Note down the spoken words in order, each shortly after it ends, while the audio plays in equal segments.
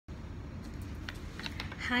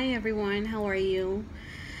Hi everyone, how are you?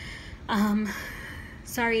 Um,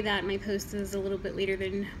 Sorry that my post is a little bit later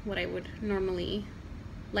than what I would normally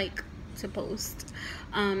like to post.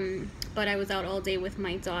 But I was out all day with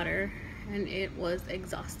my daughter and it was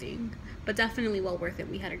exhausting, but definitely well worth it.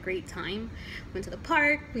 We had a great time. Went to the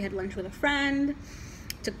park, we had lunch with a friend,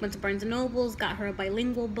 went to Barnes and Nobles, got her a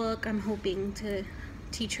bilingual book. I'm hoping to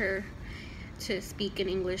teach her to speak in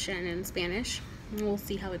English and in Spanish. We'll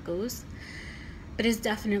see how it goes. But it's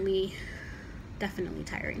definitely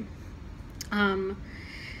tiring.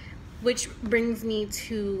 Which brings me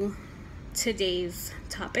to today's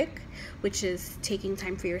topic, which is taking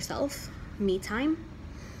time for yourself, me time.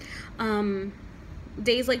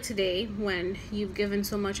 Days like today, when you've given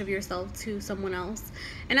so much of yourself to someone else,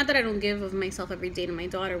 and not that I don't give of myself every day to my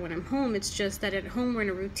daughter when I'm home, it's just that at home we're in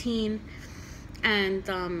a routine,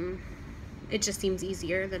 and it just seems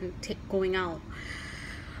easier than going out.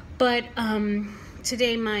 But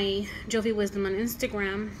today, my Jovi Wisdom on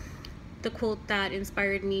Instagram, the quote that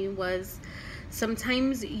inspired me was,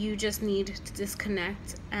 sometimes you just need to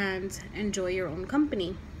disconnect and enjoy your own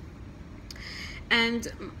company. And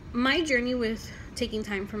my journey with taking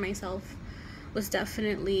time for myself was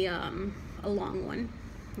definitely a long one.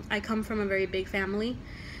 I come from a very big family.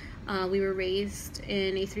 We were raised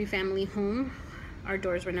in a 3-family home. Our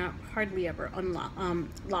doors were not hardly ever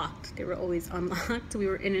locked. They were always unlocked. We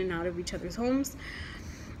were in and out of each other's homes.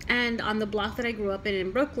 And on the block that I grew up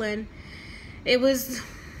in Brooklyn, it was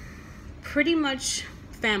pretty much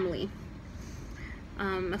family.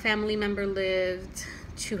 A family member lived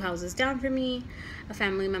 2 houses down from me. A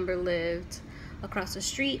family member lived across the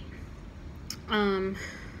street on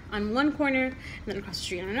one corner, and then across the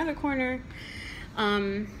street on another corner.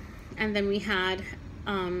 And then we had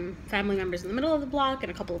family members in the middle of the block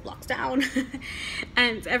and a couple of blocks down.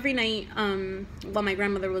 And every night, while my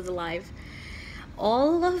grandmother was alive,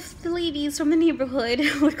 all of the ladies from the neighborhood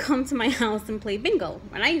would come to my house and play bingo.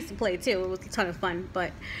 And I used to play too. It was a ton of fun.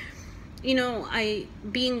 But, you know,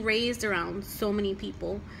 being raised around so many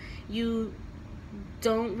people, you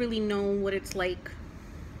don't really know what it's like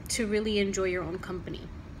to really enjoy your own company.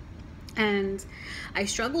 And I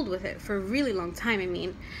struggled with it for a really long time. I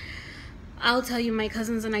mean, I'll tell you, my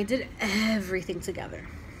cousins and I did everything together.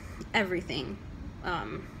 Everything.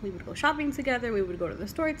 We would go shopping together. We would go to the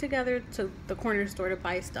store together, to the corner store to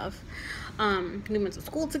buy stuff. We went to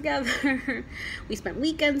school together. We spent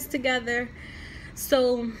weekends together.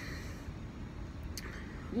 So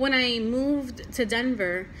when I moved to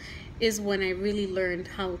Denver is when I really learned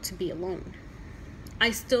how to be alone. I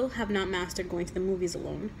still have not mastered going to the movies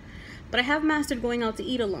alone, but I have mastered going out to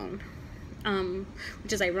eat alone.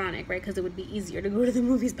 Which is ironic, right? Because it would be easier to go to the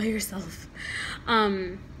movies by yourself.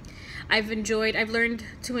 I've learned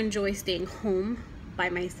to enjoy staying home by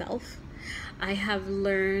myself. I have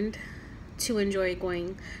learned to enjoy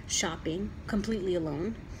going shopping completely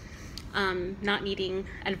alone, not needing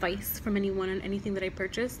advice from anyone on anything that I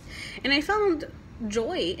purchased. And I found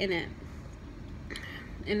joy in it,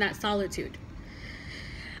 in that solitude.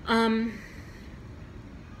 But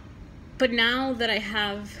now that I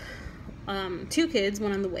have 2 kids,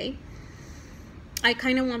 one on the way, I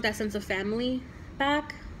kind of want that sense of family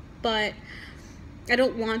back, but I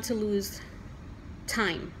don't want to lose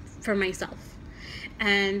time for myself.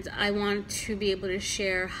 And I want to be able to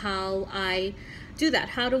share how I do that.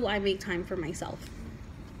 How do I make time for myself?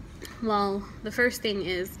 Well, the first thing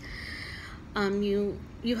is you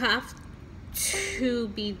have to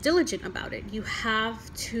be diligent about it. You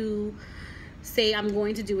have to say, I'm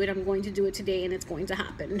going to do it today, and it's going to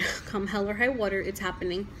happen. Come hell or high water, it's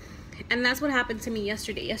happening. And that's what happened to me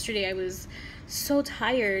yesterday. Yesterday I was so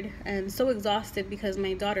tired and so exhausted because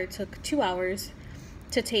my daughter took 2 hours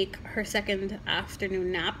to take her second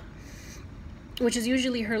afternoon nap, which is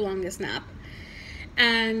usually her longest nap.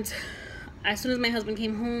 And as soon as my husband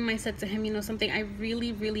came home, I said to him, you know something, I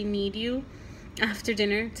really, really need you after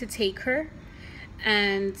dinner to take her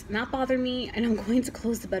and not bother me, and I'm going to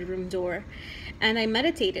close the bedroom door. And I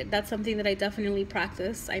meditated. That's something that I definitely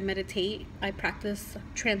practice. I meditate. I practice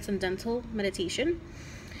transcendental meditation.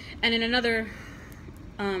 And in another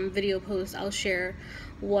video post, I'll share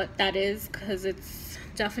what that is, because it's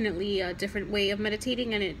definitely a different way of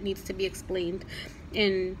meditating and it needs to be explained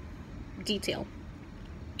in detail.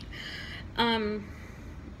 And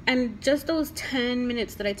just those 10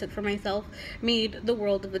 minutes that I took for myself made the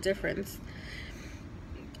world of a difference.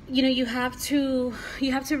 You know, you have to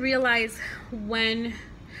realize when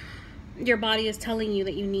your body is telling you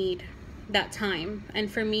that you need that time.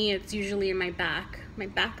 And for me, it's usually in my back. My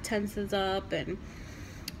back tenses up and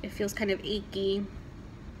it feels kind of achy.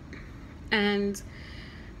 And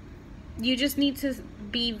you just need to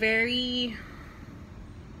be very,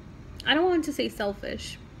 I don't want to say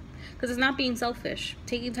selfish, because it's not being selfish.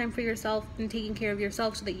 Taking time for yourself and taking care of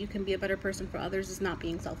yourself so that you can be a better person for others is not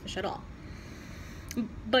being selfish at all.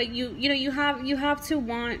 But you have to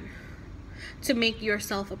want to make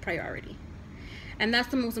yourself a priority. And that's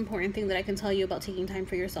the most important thing that I can tell you about taking time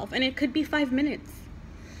for yourself. And it could be 5 minutes.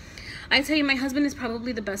 I tell you, my husband is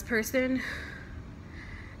probably the best person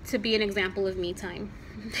to be an example of me time.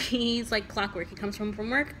 He's like clockwork. He comes home from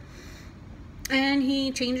work and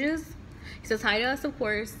he changes. He says hi to us, of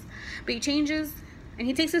course, but he changes and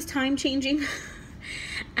he takes his time changing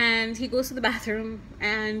and he goes to the bathroom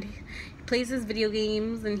and he plays his video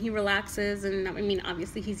games and he relaxes. And I mean,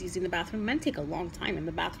 obviously he's using the bathroom. Men take a long time in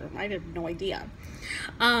the bathroom. I had no idea.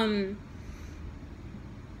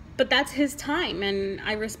 But that's his time and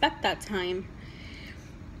I respect that time.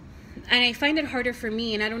 And I find it harder for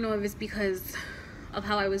me, and I don't know if it's because of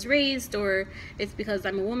how I was raised or it's because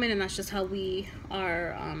I'm a woman and that's just how we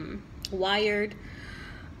are wired.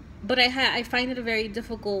 But I find it very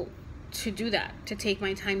difficult to do that, to take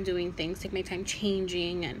my time doing things, take my time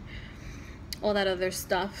changing and all that other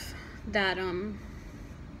stuff that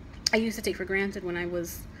I used to take for granted when I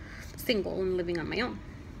was single and living on my own.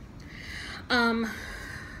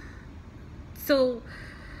 So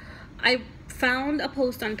I found a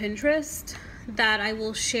post on Pinterest that I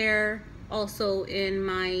will share also in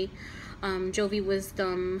my Jovi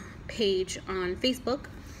Wisdom page on Facebook.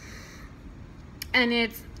 And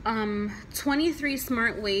it's 23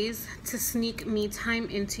 smart ways to sneak me time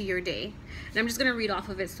into your day. And I'm just going to read off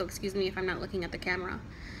of it, so excuse me if I'm not looking at the camera.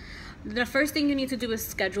 The first thing you need to do is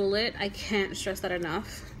schedule it. I can't stress that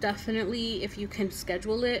enough. Definitely, if you can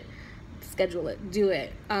schedule it, do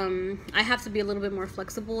it. I have to be a little bit more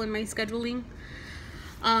flexible in my scheduling.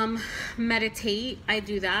 Meditate. I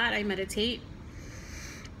do that. I meditate.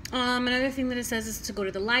 Another thing that it says is to go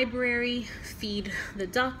to the library, feed the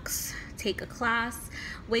ducks, take a class,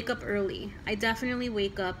 wake up early. I definitely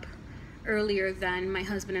wake up earlier than my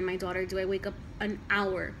husband and my daughter do. I wake up an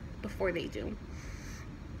hour before they do,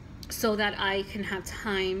 so that I can have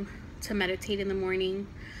time to meditate in the morning.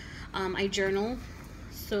 I journal.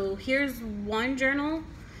 So here's one journal.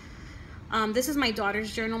 This is my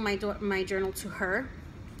daughter's journal, my journal to her.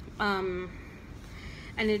 And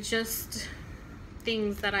it's just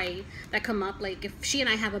things that come up. Like if she and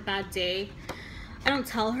I have a bad day, I don't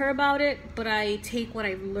tell her about it, but I take what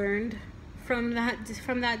I've learned from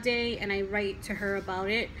that day and I write to her about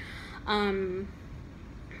it.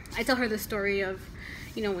 I tell her the story of,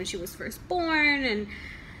 when she was first born and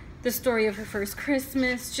the story of her first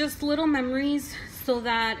Christmas, just little memories, so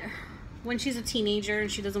that when she's a teenager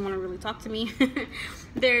and she doesn't want to really talk to me,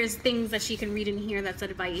 there's things that she can read in here that's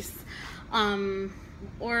advice.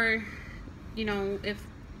 Or, if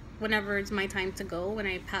whenever it's my time to go, when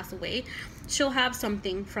I pass away, she'll have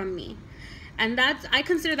something from me. And I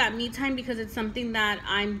consider that me time because it's something that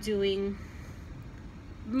I'm doing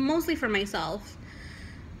mostly for myself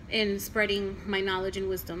in spreading my knowledge and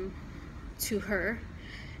wisdom to her.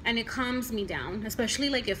 And it calms me down, especially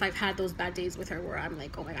like if I've had those bad days with her where I'm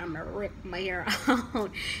like, oh my God, I'm gonna rip my hair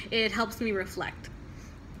out. It helps me reflect.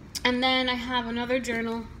 And then I have another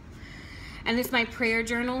journal, and it's my prayer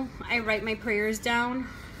journal. I write my prayers down.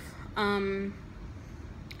 And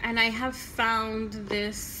I have found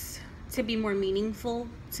this to be more meaningful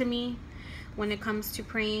to me when it comes to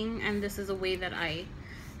praying. And this is a way that I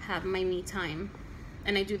have my me time.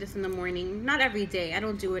 And I do this in the morning. Not every day. I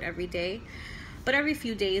don't do it every day. But every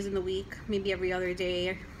few days in the week, maybe every other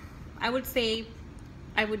day. I would say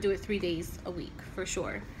I would do it 3 days a week for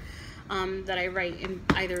sure. That I write in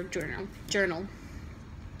either journal.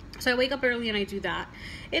 So I wake up early and I do that.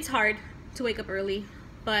 It's hard to wake up early,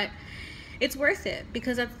 but it's worth it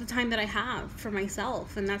because that's the time that I have for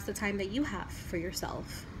myself, and that's the time that you have for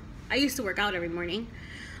yourself. I used to work out every morning.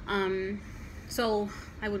 So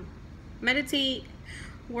I would meditate,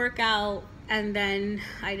 work out, and then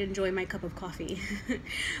I'd enjoy my cup of coffee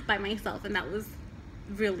by myself. And that was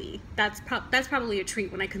really, that's probably a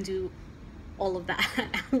treat when I can do all of that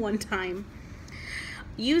at one time.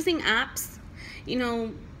 Using apps,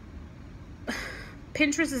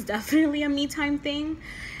 Pinterest is definitely a me time thing.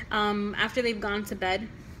 After they've gone to bed,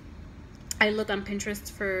 I look on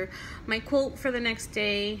Pinterest for my quote for the next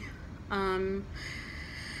day,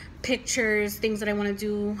 pictures, things that I want to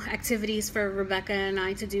do, activities for Rebecca and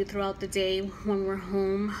I to do throughout the day when we're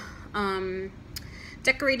home,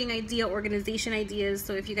 decorating organization ideas.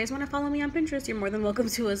 So if you guys want to follow me on Pinterest, you're more than welcome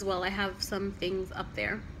to as well. I have some things up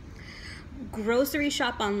there. Grocery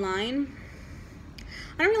shop online.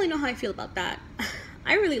 I don't really know how I feel about that.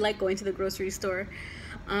 I really like going to the grocery store.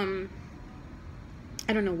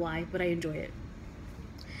 I don't know why, but I enjoy it.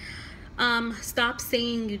 Stop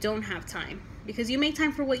saying you don't have time, because you make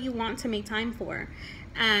time for what you want to make time for.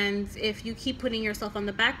 And if you keep putting yourself on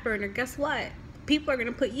the back burner, guess what? People are going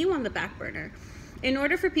to put you on the back burner. In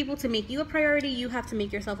order for people to make you a priority, you have to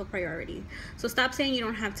make yourself a priority. So stop saying you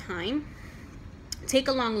don't have time. Take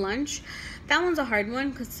a long lunch. That one's a hard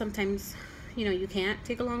one because sometimes, you can't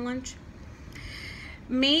take a long lunch.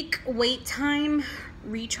 Make wait time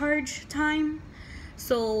recharge time.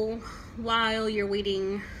 So while you're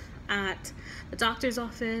waiting at the doctor's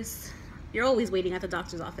office, you're always waiting at the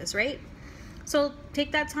doctor's office, right? So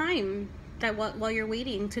take that time while you're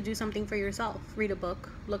waiting to do something for yourself. Read a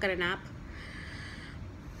book, look at an app.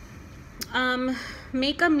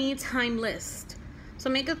 Make a me time list. So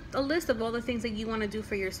make a list of all the things that you want to do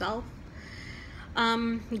for yourself.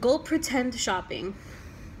 Go pretend shopping.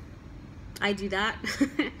 I do that.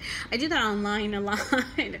 I do that online a lot.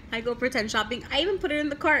 I go pretend shopping. I even put it in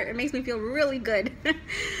the cart. It makes me feel really good.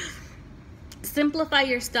 Simplify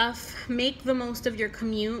your stuff. Make the most of your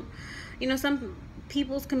commute. Some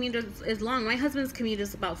people's commute is long. My husband's commute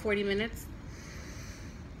is about 40 minutes.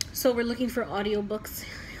 So we're looking for audiobooks.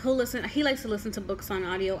 He likes to listen to books on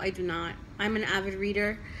audio. I do not. I'm an avid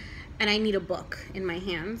reader and I need a book in my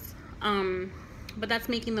hands. But that's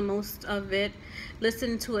making the most of it.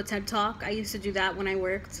 Listen to a TED Talk. I used to do that when I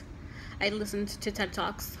worked. I listened to TED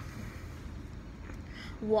Talks.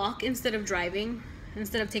 Walk instead of driving.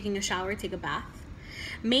 Instead of taking a shower, take a bath.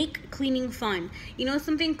 Make cleaning fun.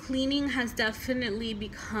 Something, cleaning has definitely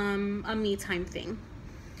become a me time thing.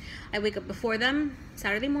 I wake up before them,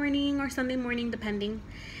 Saturday morning or Sunday morning, depending,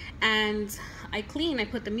 and I clean. I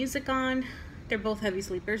put the music on. They're both heavy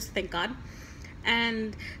sleepers, thank God.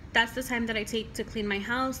 And that's the time that I take to clean my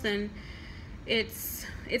house, and it's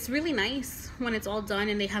really nice when it's all done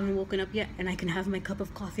and they haven't woken up yet and I can have my cup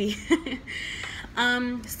of coffee.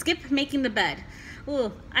 Skip making the bed.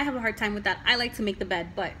 Ooh, I have a hard time with that. I like to make the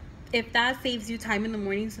bed, but if that saves you time in the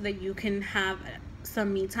morning so that you can have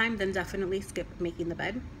some me time, then definitely skip making the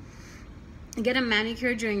bed. Get a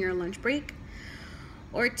manicure during your lunch break,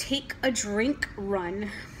 or take a drink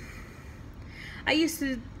run. I used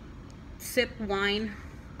to sip wine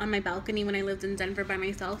on my balcony when I lived in Denver by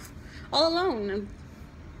myself, all alone.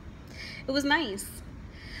 It was nice.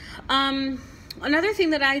 Another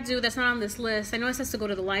thing that I do that's not on this list, I know it says to go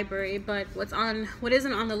to the library, but what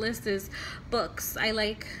isn't on the list is books. I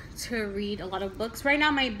like to read a lot of books. Right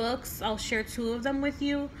now my books, I'll share 2 of them with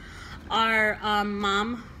you, are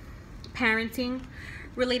mom parenting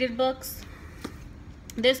related books.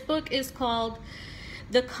 This book is called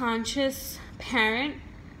The Conscious Parent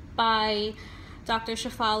by Dr.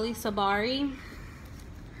 Shefali Tsabary.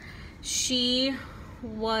 She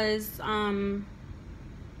was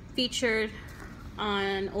featured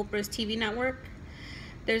on Oprah's TV network.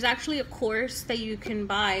 There's actually a course that you can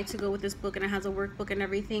buy to go with this book, and it has a workbook and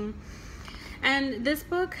everything. And this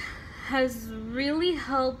book has really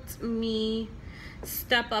helped me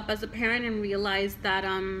step up as a parent and realize that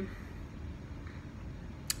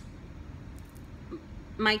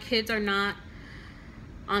my kids are not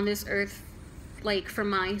on this earth like for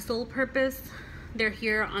my sole purpose. They're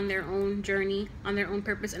here on their own journey, on their own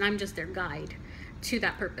purpose, and I'm just their guide to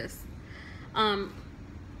that purpose.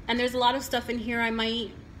 And there's a lot of stuff in here. I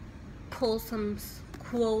might pull some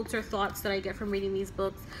quotes or thoughts that I get from reading these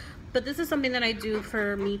books, but this is something that I do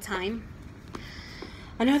for me time.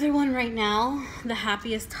 Another one right now, The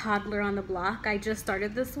Happiest Toddler on the Block. I just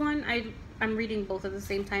started this one. I'm reading both at the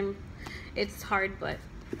same time. It's hard, but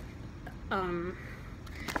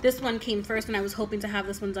this one came first, and I was hoping to have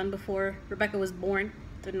this one done before Rebecca was born.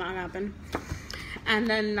 Did not happen. And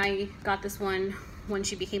then I got this one when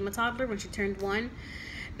she became a toddler, when she turned 1,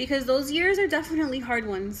 because those years are definitely hard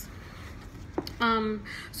ones.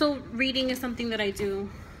 So reading is something that I do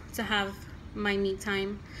to have my me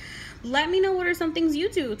time. Let me know what are some things you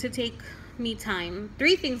do to take me time.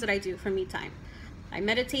 3 things that I do for me time. I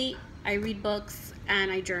meditate, I read books,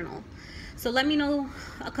 and I journal. So let me know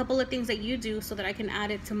a couple of things that you do so that I can add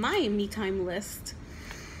it to my me time list.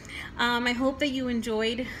 I hope that you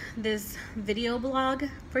enjoyed this video blog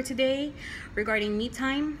for today regarding me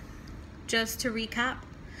time. Just to recap,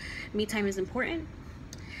 me time is important.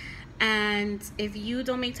 And if you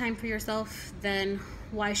don't make time for yourself, then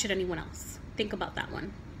why should anyone else? Think about that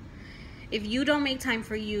one. If you don't make time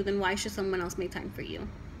for you, then why should someone else make time for you?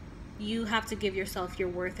 You have to give yourself your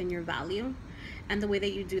worth and your value. And the way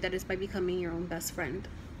that you do that is by becoming your own best friend.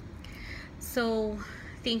 So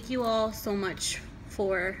thank you all so much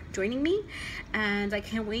for joining me. And I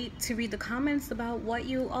can't wait to read the comments about what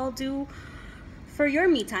you all do for your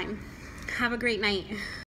me time. Have a great night.